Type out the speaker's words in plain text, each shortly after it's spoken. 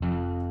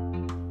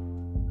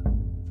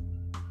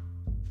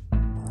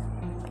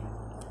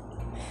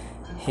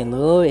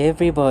Hello,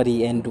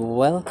 everybody, and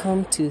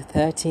welcome to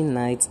 13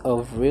 Nights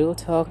of Real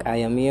Talk. I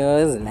am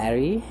yours,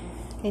 Larry.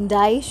 And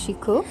I,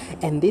 Shiko.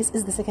 And this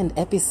is the second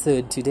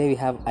episode. Today we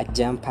have a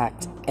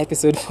jam-packed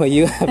episode for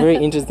you, a very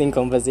interesting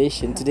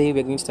conversation. Today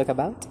we're going to talk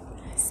about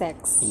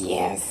sex.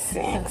 Yes,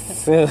 sex.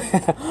 So,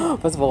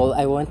 first of all,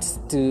 I want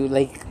to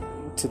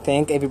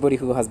thank everybody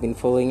who has been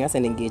following us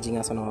and engaging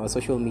us on our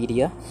social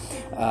media,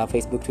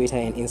 Facebook, Twitter,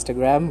 and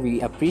Instagram. We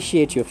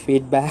appreciate your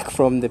feedback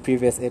from the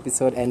previous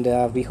episode, and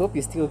we hope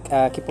you still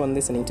keep on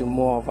listening to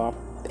more of our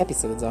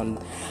episodes on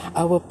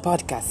our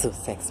podcast. So,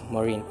 sex,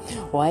 Maureen,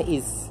 why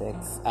is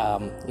sex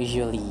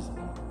usually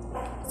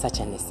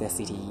such a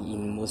necessity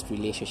in most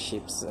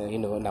relationships,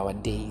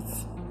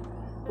 nowadays?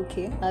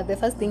 Okay, the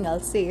first thing I'll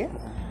say,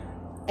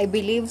 I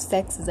believe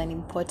sex is an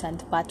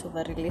important part of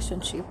a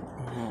relationship.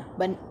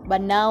 But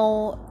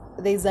now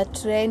there's a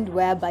trend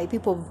whereby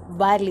people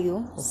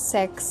value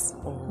sex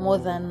more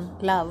than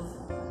love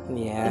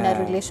in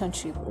a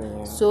relationship.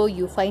 So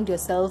you find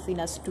yourself in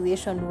a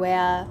situation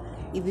where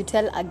if you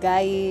tell a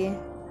guy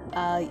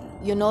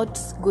you're not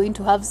going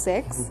to have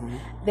sex,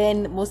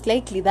 then most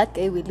likely that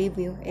guy will leave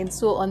you. And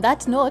so on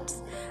that note,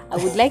 I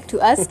would like to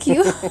ask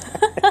you,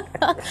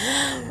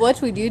 what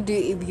would you do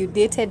if you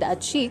dated a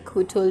chick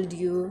who told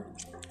you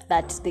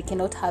that they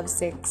cannot have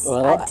sex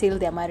until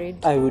they're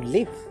married? I would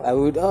leave. I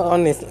would,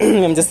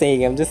 honestly, I'm just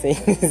saying,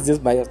 it's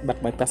just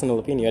my personal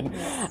opinion.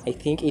 Yes. I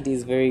think it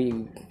is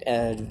very,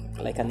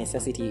 like a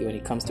necessity when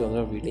it comes to a lot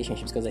of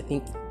relationships, because I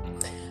think,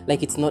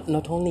 like, it's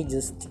not only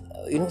just,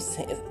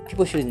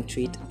 people shouldn't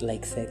treat,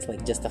 like, sex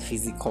like just a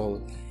physical,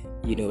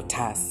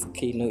 task.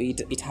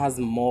 It has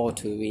more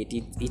to it.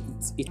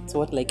 It's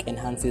what, like,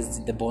 enhances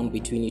the bond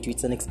between you two.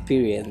 It's an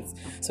experience.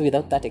 So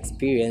without that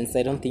experience,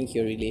 I don't think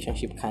your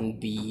relationship can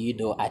be,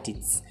 at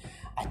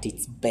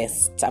its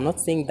best. I'm not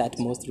saying that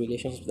most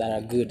relationships that are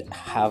good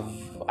have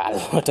a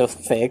lot of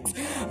sex.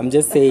 I'm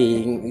just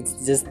saying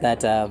it's just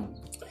that I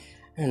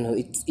don't know.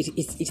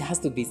 It has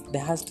to be.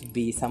 There has to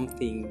be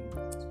something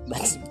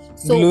that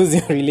glues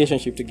your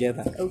relationship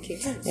together. Okay.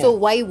 So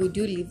why would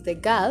you leave the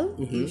girl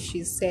if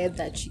she said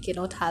that she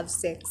cannot have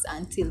sex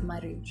until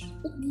marriage?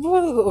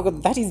 Well,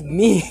 that is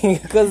me,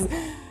 because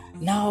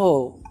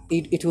now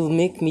it will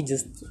make me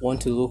just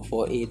want to look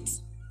for it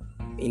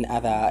in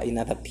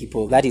other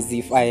people. That is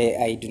if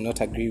I do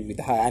not agree with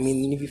her. I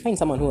mean, if you find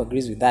someone who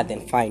agrees with that,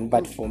 then fine.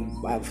 But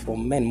for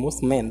men,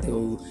 most men, they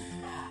will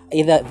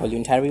either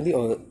voluntarily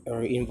or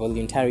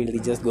involuntarily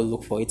just go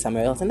look for it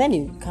somewhere else, and then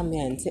you come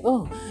here and say,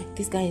 oh,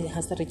 this guy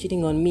has started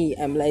cheating on me.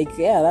 I'm like,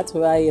 yeah, that's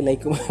why,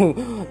 like,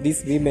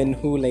 these women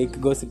who, like,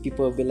 gossip,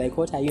 people will be like,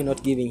 what are you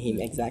not giving him?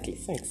 Exactly,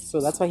 sex.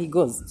 So that's why he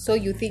goes. So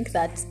you think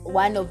that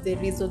one of the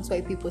reasons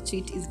why people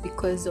cheat is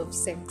because of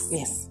sex?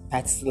 Yes,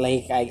 that's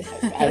like,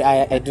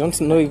 I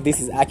don't know if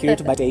this is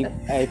accurate, but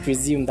I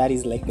presume that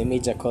is, like, the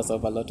major cause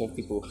of a lot of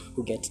people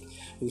who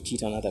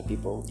cheat on other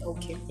people.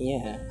 Okay.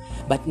 Yeah,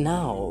 but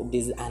now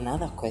there's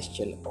another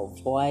question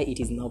of why it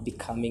is now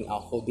becoming a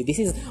hobby. This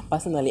is,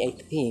 personally, I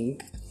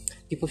think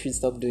people should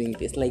stop doing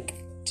this, like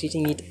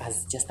treating it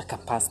as just like a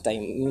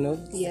pastime,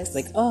 Yes.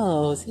 Like,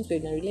 oh, since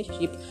we're in a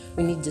relationship,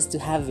 we need just to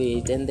have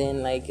it, and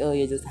then, like, oh,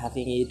 you're just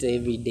having it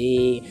every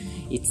day.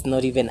 It's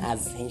not even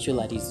as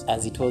sensual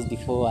as it was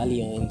before,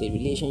 earlier in the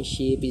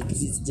relationship.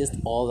 It's just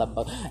all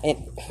about,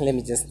 and let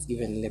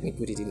me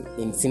put it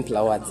in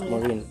simpler words.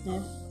 Maureen,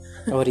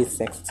 what is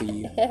sex to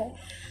you?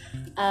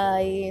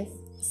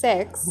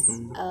 Sex,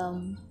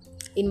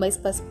 in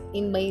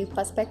my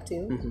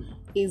perspective,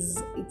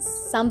 it's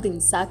something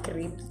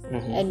sacred,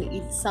 and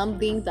it's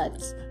something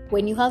that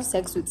when you have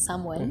sex with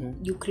someone,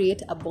 you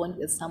create a bond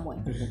with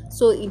someone.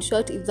 So in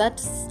short,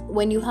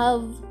 when you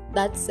have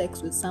that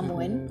sex with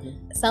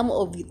someone, some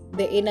of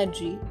the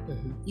energy,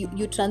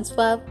 you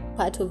transfer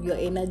part of your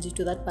energy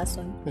to that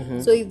person.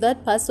 So if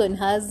that person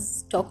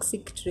has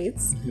toxic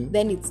traits,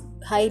 then it's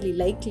highly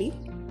likely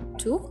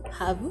to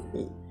have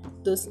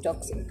those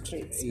toxic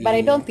traits. But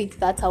I don't think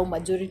that's how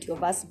majority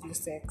of us view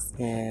sex.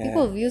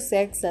 People view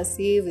sex as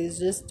if it's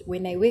just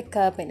when I wake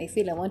up and I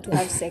feel I want to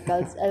have sex,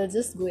 I'll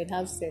just go and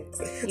have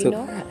sex.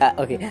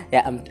 Okay.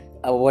 Yeah.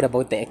 What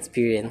about the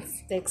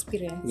experience? The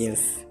experience.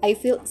 Yes. I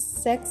feel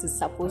sex is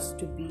supposed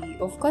to be,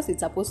 of course,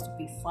 it's supposed to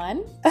be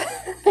fun,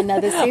 and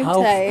at the same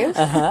time,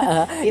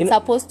 it's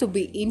supposed to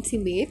be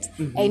intimate,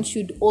 and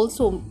should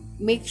also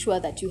make sure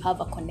that you have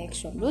a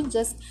connection. Not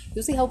just,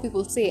 you see how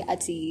people say,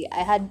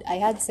 I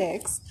had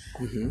sex.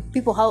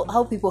 People,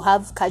 how people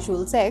have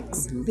casual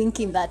sex,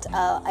 thinking that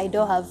I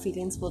don't have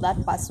feelings for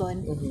that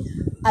person.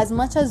 As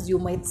much as you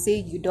might say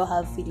you don't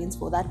have feelings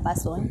for that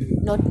person,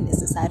 not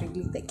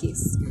necessarily the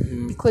case.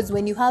 Because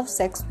when you have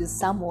sex with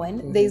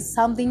someone, there is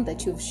something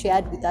that you've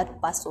shared with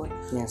that person.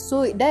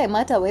 So it doesn't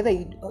matter whether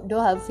you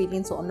don't have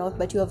feelings or not,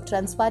 but you have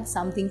transferred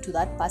something to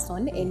that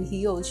person, and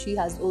he or she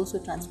has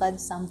also transferred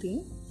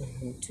something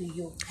to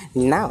you.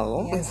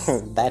 Now,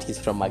 that is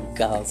from a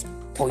girl's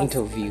point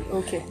of view.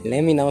 Okay.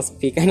 Let me now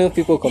speak. I know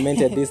people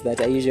commented this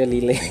that I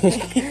usually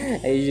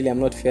am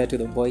not fair to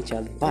the boy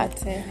child,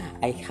 but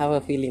I have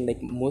a feeling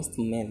like most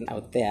men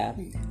out there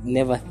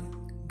never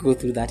go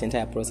through that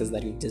entire process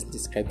that you just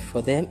described.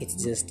 For them, it's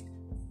just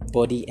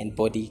body and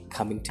body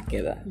coming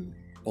together.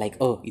 Like,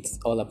 oh, it's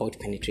all about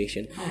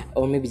penetration,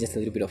 or maybe just a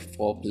little bit of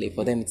foreplay.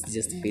 For them, it's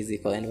just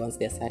physical, and once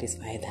they're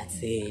satisfied, that's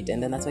it.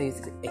 And then that's why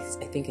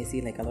I think I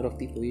see like a lot of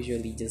people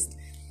usually just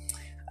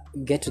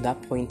get to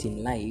that point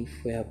in life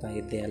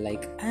whereby they're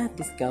like,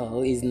 this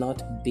girl is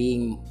not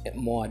being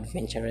more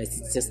adventurous,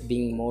 it's just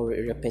being more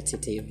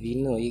repetitive,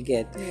 you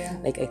get.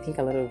 Like, I think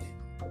a lot of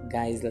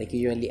guys like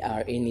usually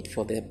are in it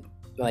for the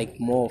like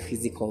more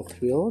physical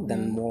thrill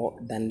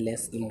than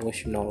less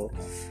emotional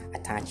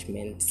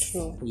attachment.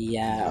 True.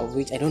 Yeah,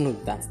 which I don't know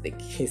if that's the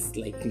case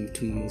like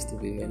to most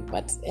women,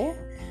 but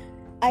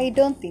I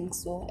don't think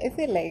so. I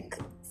feel like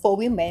for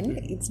women,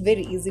 it's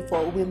very easy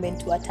for women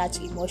to attach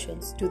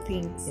emotions to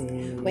things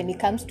when it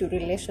comes to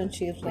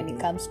relationships, when it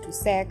comes to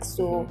sex.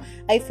 So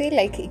I feel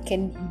like it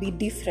can be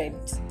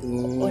different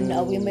on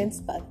a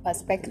woman's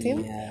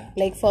perspective.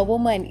 Like for a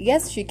woman,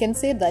 yes, she can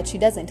say that she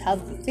doesn't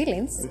have the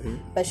feelings,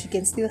 but she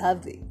can still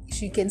have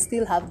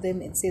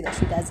them and say that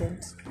she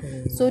doesn't.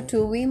 So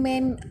to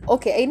women,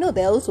 okay, I know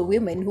there are also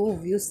women who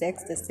view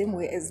sex the same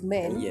way as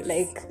men.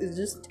 Like it's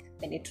just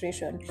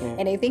penetration,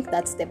 and I think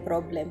that's the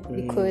problem,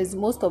 because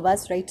most of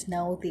us right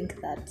now think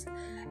that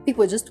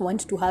people just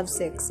want to have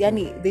sex.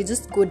 Yani, they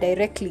just go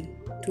directly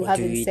to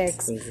having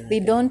sex. They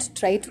don't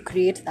try to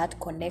create that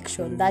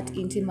connection, that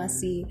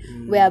intimacy,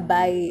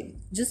 whereby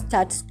just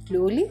start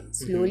slowly,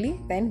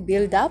 then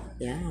build up.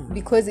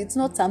 Because it's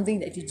not something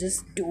that you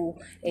just do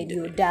and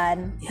you're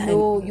done.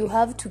 No, you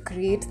have to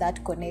create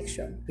that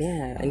connection.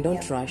 And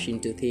don't rush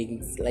into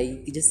things.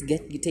 Like,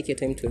 you take your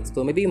time to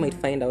explore. Maybe you might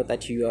find out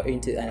that you are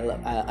into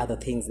other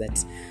things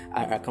that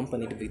are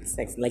accompanied with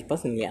sex. Like,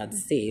 personally, I'd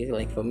say,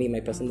 like, for me, my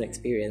personal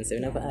experience,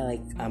 whenever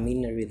I'm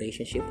in a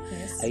relationship,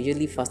 I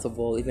usually, first of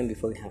all, even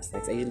before we have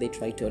sex, I usually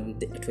try to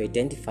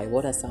identify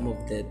what are some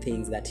of the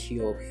things that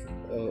he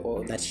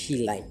or that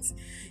she likes.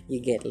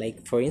 You get,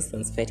 like, for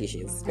instance,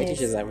 fetishes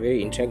are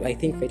very integral. I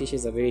think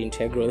fetishes are very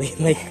integral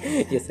in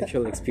like your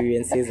sexual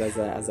experiences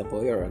as a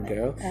boy or a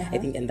girl. I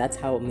think, and that's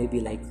how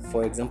maybe, like,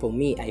 for example,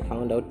 me, I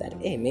found out that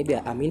maybe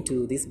I'm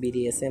into this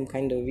BDSM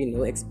kind of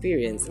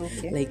experience.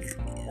 Like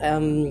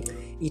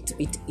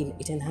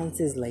it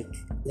enhances, like,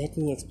 let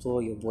me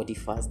explore your body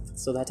first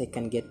so that I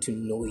can get to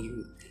know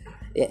you.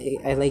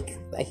 I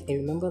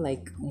remember,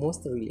 like,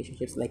 most of the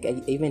relationships, like,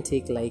 I even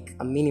take like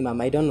a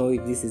minimum. I don't know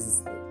if this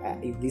is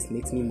if this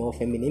makes me more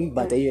feminine,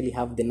 but I usually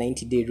have the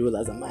 90-day rule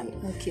as a man.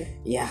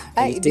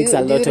 And it takes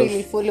a lot of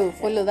really follow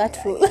that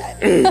rule.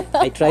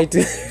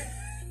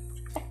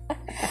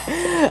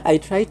 I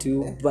try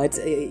to, but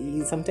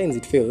sometimes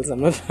it fails.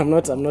 I'm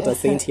not a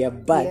saint here,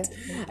 but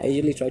I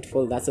usually try to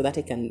follow that so that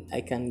I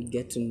can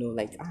get to know,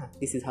 like,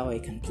 this is how I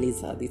can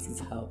please her. This is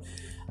how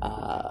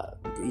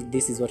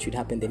this is what should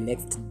happen the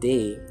next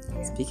day.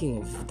 Speaking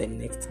of the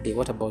next day,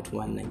 what about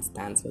one night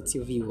stands? What's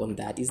your view on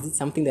that? Is it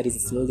something that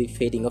is slowly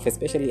fading off,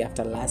 especially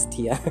after last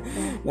year?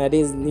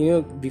 Nowadays,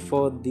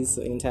 before this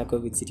entire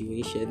COVID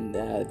situation,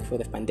 before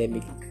the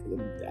pandemic,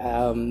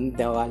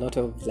 there were a lot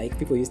of, like,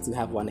 people used to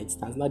have one night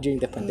stands. Not during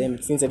the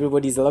pandemic, since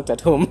everybody's locked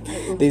at home.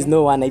 There's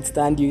no one night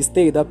stand. You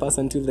stay with that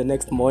person till the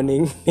next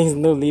morning. There's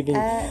no leaving.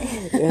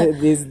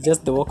 There's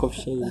just the walk of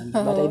shame.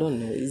 But I don't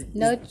know.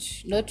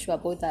 Not sure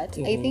about that.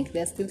 I think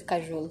there's still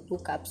casual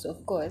hookups,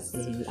 of course.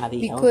 Are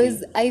they because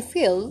healthy? I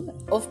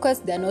feel, of course,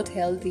 they're not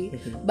healthy,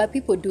 but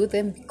people do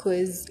them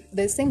because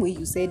the same way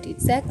you said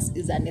it, sex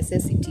is a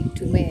necessity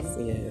to men,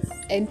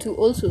 and to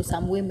also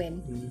some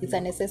women, it's a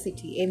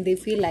necessity, and they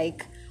feel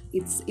like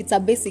it's a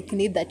basic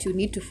need that you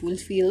need to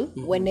fulfill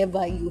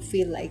whenever you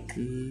feel like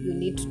you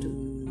need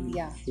to.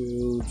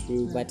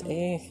 True. But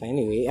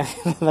anyway,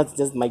 that's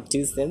just my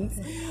 2 cents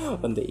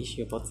on the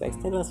issue about sex.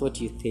 Tell us what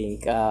you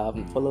think.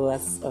 Follow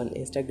us on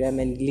Instagram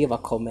and leave a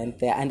comment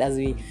there. And as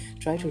we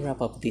try to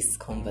wrap up this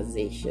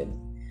conversation,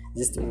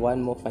 just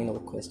one more final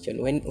question.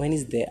 When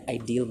is the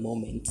ideal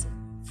moment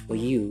for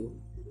you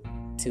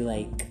to,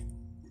 like,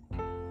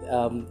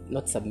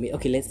 not submit?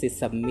 Okay, let's say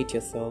submit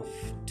yourself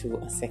to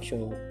a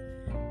sexual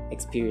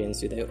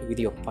experience with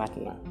your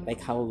partner. Like,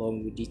 how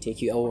long would it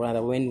take you, or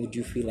rather, when would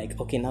you feel like,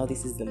 okay, now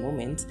this is the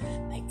moment,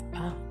 like,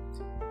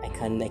 I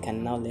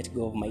can now let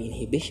go of my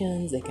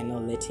inhibitions, I can now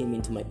let him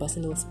into my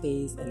personal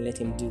space and let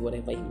him do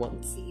whatever he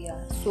wants?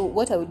 So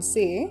what I would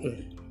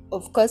say,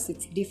 of course,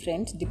 it's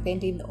different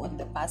depending on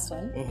the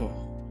person.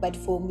 But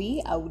for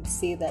me, I would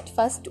say that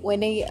first,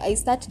 when I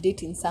start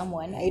dating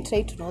someone, I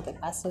try to know the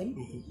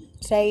person,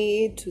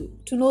 try to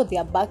know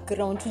their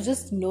background, to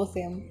just know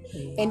them.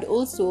 And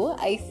also,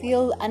 I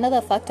feel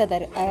another factor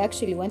that I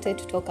actually wanted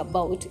to talk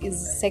about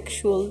is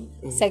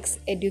sex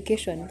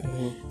education.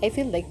 I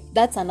feel like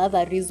that's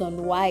another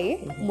reason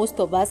why most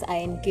of us are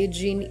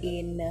engaging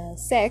in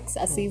sex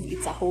as if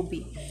it's a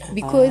hobby.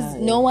 Because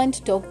no one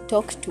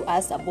talked to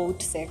us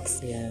about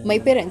sex. My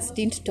parents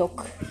didn't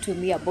talk to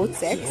me about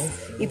sex.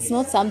 It's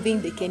not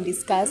something they can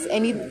discuss,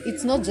 and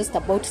it's not just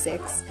about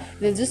sex.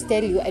 They'll just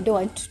tell you, I don't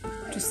want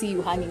to see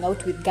you hanging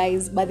out with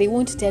guys, but they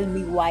won't tell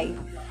me why.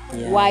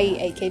 why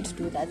I can't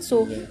do that.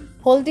 So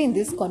holding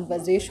these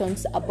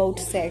conversations about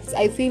sex,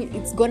 I feel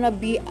it's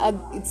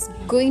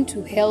going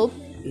to help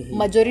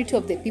majority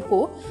of the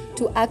people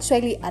to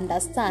actually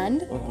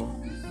understand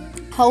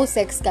how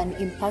sex can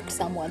impact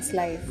someone's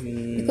life.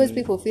 Because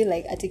people feel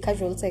like at a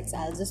casual sex,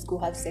 I'll just go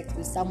have sex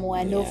with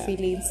someone, no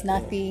feelings,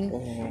 nothing,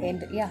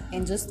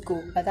 and just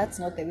go. But that's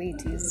not the way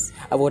it is.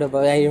 What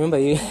about, I remember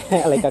you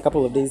like a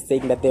couple of days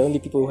saying that the only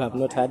people who have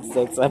not had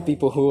sex are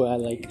people who are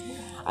like,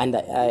 and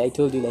I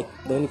told you, like,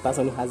 the only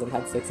person who hasn't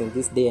had sex in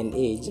this day and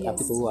age are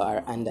people who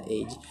are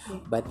underage.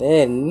 But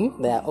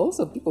then there are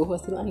also people who are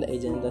still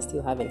underage and are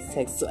still having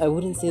sex. So I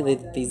wouldn't say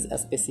that there's a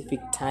specific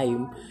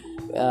time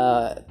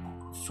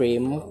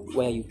frame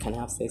where you can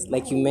have sex.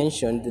 Like you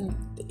mentioned,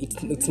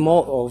 it's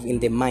more of in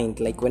the mind.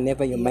 Like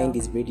whenever your mind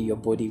is ready, your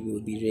body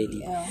will be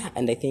ready.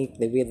 And I think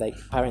the way like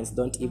parents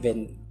don't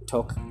even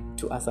talk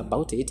to us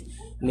about it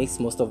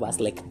makes most of us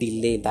like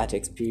delay that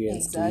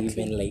experience to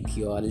even like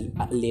your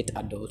late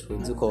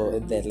adulthood, or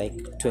the like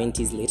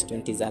 20s, late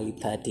 20s, early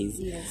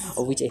 30s,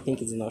 of which I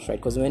think is not right,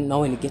 because when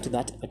you get to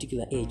that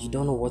particular age, you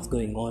don't know what's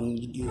going on,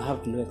 you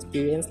have no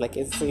experience, like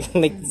it's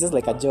like it's just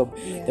like a job.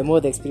 The more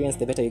the experience,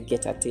 the better you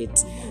get at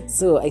it.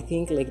 So I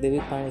think like the way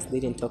parents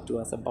didn't talk to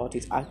us about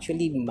it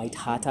actually might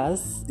hurt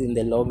us in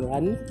the long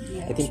run.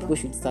 I think people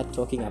should start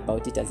talking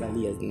about it as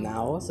early as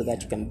now, so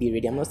that you can be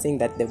ready. I'm not saying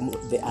that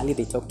the earlier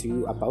they talk to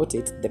you about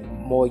it, the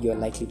more you're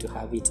likely to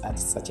have it at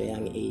such a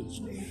young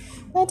age.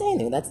 But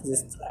anyway, that's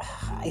just,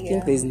 I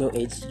think there's no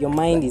age. Your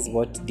mind is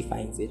what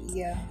defines it.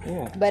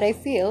 But I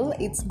feel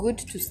it's good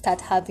to start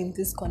having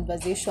this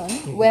conversation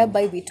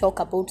whereby we talk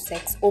about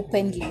sex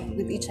openly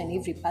with each and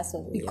every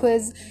person,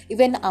 because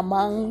even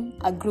among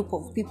a group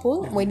of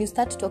people, when you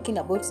start talking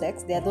about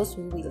sex, there are those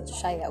who will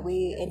shy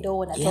away and don't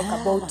want to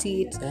talk about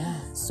it.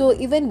 So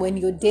even when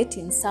you're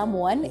dating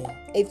someone,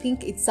 I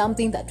think it's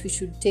something that we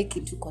should take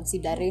into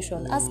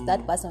consideration. Ask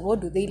that person, what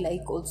do they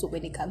like also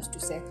when it comes to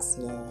sex?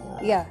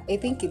 I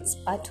think it's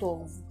part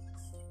of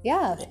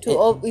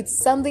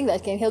it's something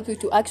that can help you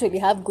to actually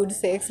have good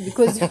sex,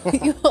 because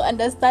you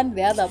understand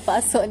the other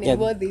person and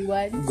what they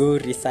want. Go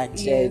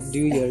research, do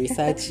your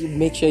research,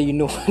 make sure you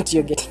know what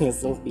you're getting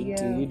yourself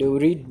into. You know,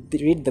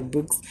 read the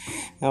books,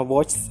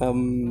 watch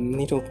some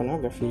little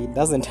pornography. It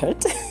doesn't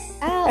hurt.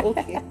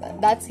 Okay,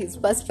 that's his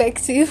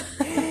perspective.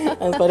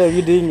 As part of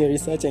you doing your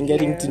research and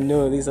getting to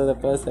know this other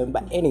person.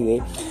 But anyway,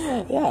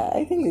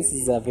 I think this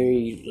is a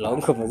very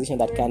long conversation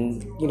that can,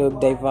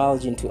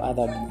 divulge into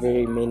other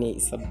very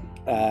many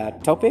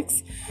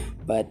topics.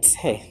 But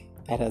hey,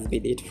 that has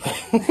been it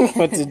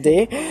for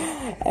today.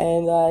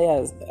 And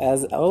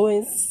as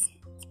always,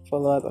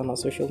 follow us on our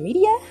social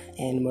media.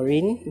 And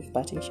Maureen,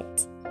 parting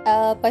shot.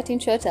 Parting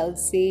shot, I would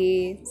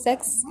say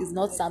sex is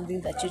not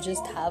something that you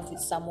just have with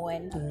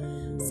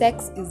someone.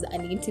 Sex is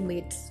an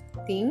intimate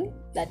thing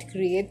that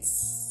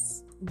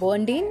creates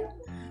bonding.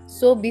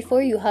 So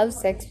before you have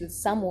sex with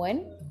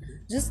someone,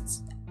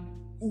 just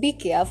be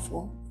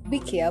careful. Be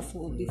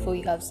careful before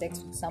you have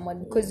sex with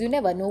someone, because you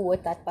never know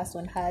what that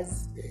person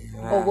has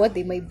or what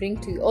they might bring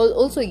to you.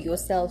 Also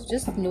yourself,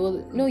 just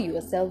know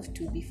yourself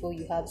too before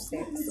you have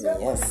sex.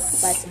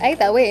 But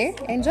either way,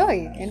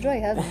 enjoy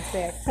having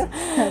sex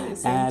at the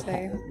same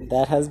time.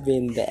 That has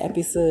been the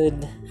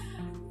episode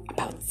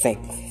about sex.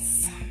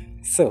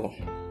 So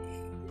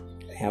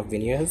I have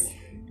been yours,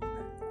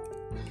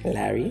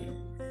 Larry,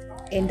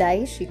 and I,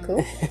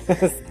 Shiko.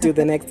 To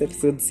the next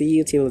episode. See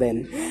you till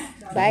then.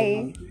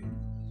 Bye.